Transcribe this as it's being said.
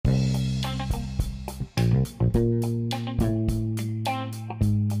What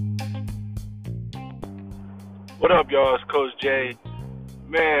up, y'all? It's Coach Jay.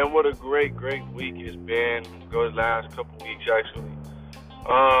 Man, what a great week it's been. Those last couple weeks, actually.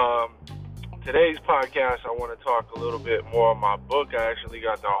 Today's podcast, I want to talk a little bit more on my book. I actually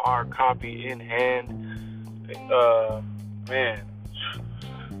got the hard copy in hand.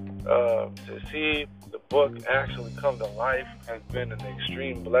 To see the book actually come to life has been an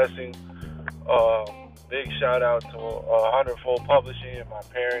extreme blessing. Big shout out to Hundredfold Publishing and my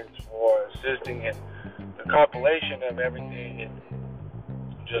parents for assisting in the compilation of everything and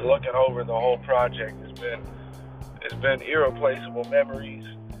just looking over the whole project. It's been irreplaceable memories,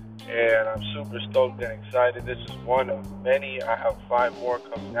 and I'm super stoked and excited. This is one of many. I have 5 more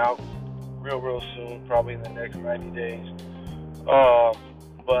coming out real soon, probably in the next 90 days. But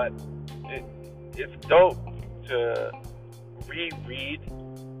it's dope to reread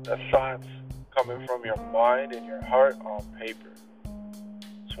the thoughts coming from your mind and your heart on paper.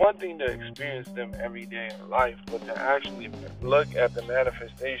 It's one thing to experience them every day in life, but to actually look at the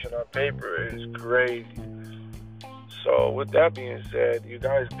manifestation on paper is crazy. So with that being said, you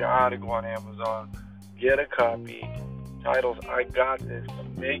guys gotta go on Amazon, get a copy. Titles, I Got This, The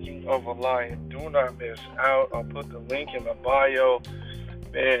Making of a Lion. Do not miss out. I'll put the link in the bio.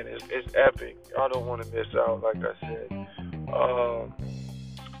 Man, it's epic. Y'all don't want to miss out, like I said.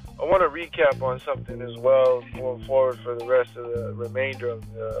 I want to recap on something as well going forward for the rest of the remainder of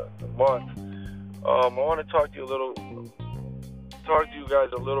the month. I want to talk to you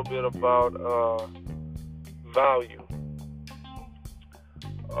guys a little bit about value.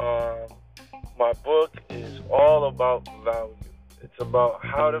 My book is all about value. It's about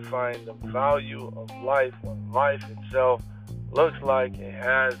how to find the value of life when life itself looks like it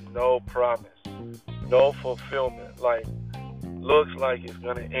has no promise, no fulfillment, like looks like it's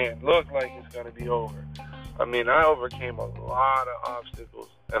going to end, looks like it's going to be over. I mean, I overcame a lot of obstacles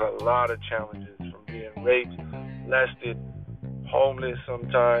and a lot of challenges, from being raped, molested, homeless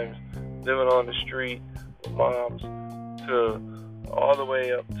sometimes, living on the street with moms, to all the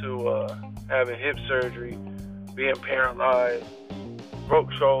way up to having hip surgery, being paralyzed,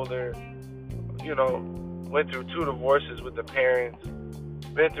 broke shoulder, went through 2 divorces with the parents,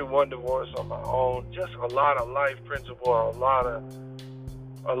 been through 1 divorce on my own. Just a lot of life principle, a lot of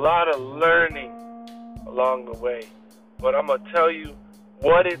learning along the way. But I'm gonna tell you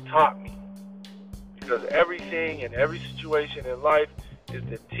what it taught me, because everything and every situation in life is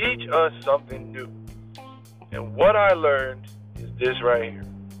to teach us something new. And what I learned is this right here: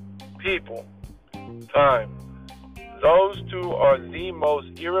 people, time. Those 2 are the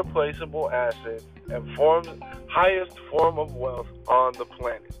most irreplaceable assets and highest form of wealth on the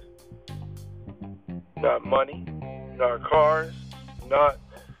planet. Not money, not cars, not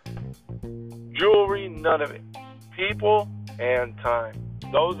jewelry, none of it. People and time.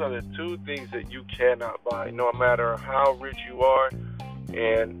 Those are the 2 things that you cannot buy, no matter how rich you are.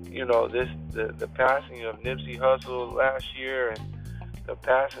 And the passing of Nipsey Hussle last year and the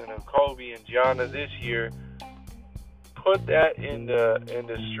passing of Kobe and Gianna this year put that in the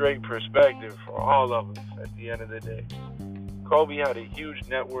straight perspective for all of us at the end of the day. Kobe had a huge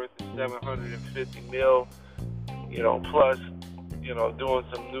net worth of $750 million, plus, doing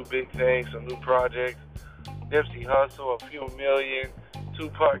some new big things, some new projects. Nipsey Hussle, a few million.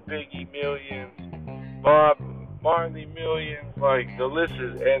 Tupac, Biggie, millions. Bob Marley, millions. Like, the list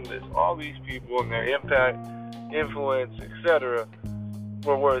is endless. All these people and their impact, influence, etc.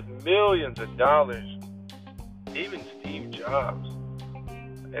 were worth millions of dollars. Even Steve Jobs,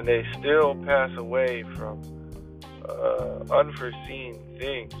 and they still pass away from unforeseen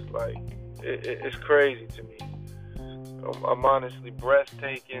things. Like, it's crazy to me. I'm honestly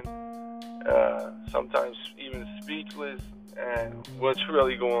breathtaking, sometimes even speechless, and what's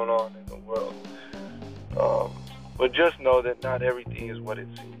really going on in the world. But just know that not everything is what it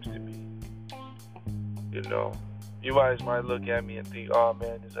seems to be. You guys might look at me and think, oh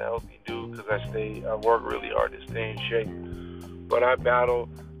man, he's a healthy dude, because I work really hard to stay in shape. But I battle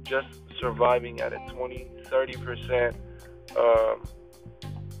just surviving at a 20-30%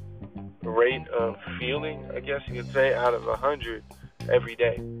 rate of feeling, I guess you could say, out of 100 every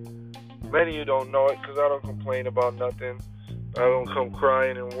day. Many of you don't know it, because I don't complain about nothing. I don't come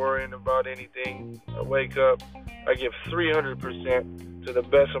crying and worrying about anything. I wake up, I give 300% to the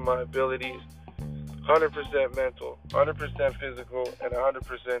best of my abilities. 100% mental, 100% physical, and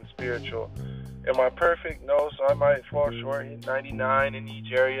 100% spiritual. Am I perfect? No, so I might fall short, hit 99 in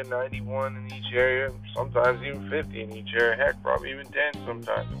each area, 91 in each area, sometimes even 50 in each area, heck, probably even 10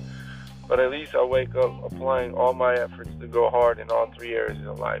 sometimes. But at least I wake up applying all my efforts to go hard in all 3 areas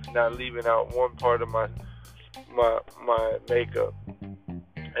of life, not leaving out one part of my makeup.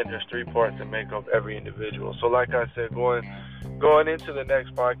 And there's 3 parts that make up every individual. So like I said, going into the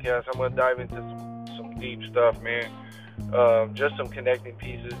next podcast, I'm gonna dive into some deep stuff, man. Just some connecting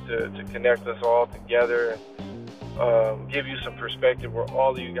pieces to connect us all together and give you some perspective where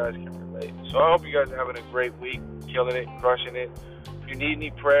all of you guys can relate. So I hope you guys are having a great week, killing it, crushing it. If you need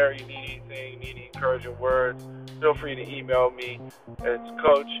any prayer, you need anything, you need any encouraging words, feel free to email me. It's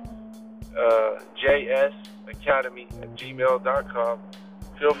Coach jsacademy@gmail.com.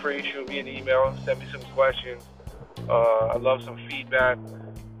 Feel free to shoot me an email, send me some questions. I'd love some feedback,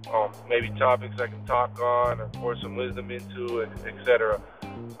 maybe topics I can talk on or pour some wisdom into, etc.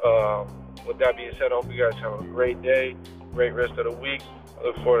 With that being said, I hope you guys have a great day, great rest of the week. I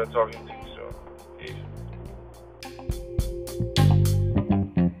look forward to talking to you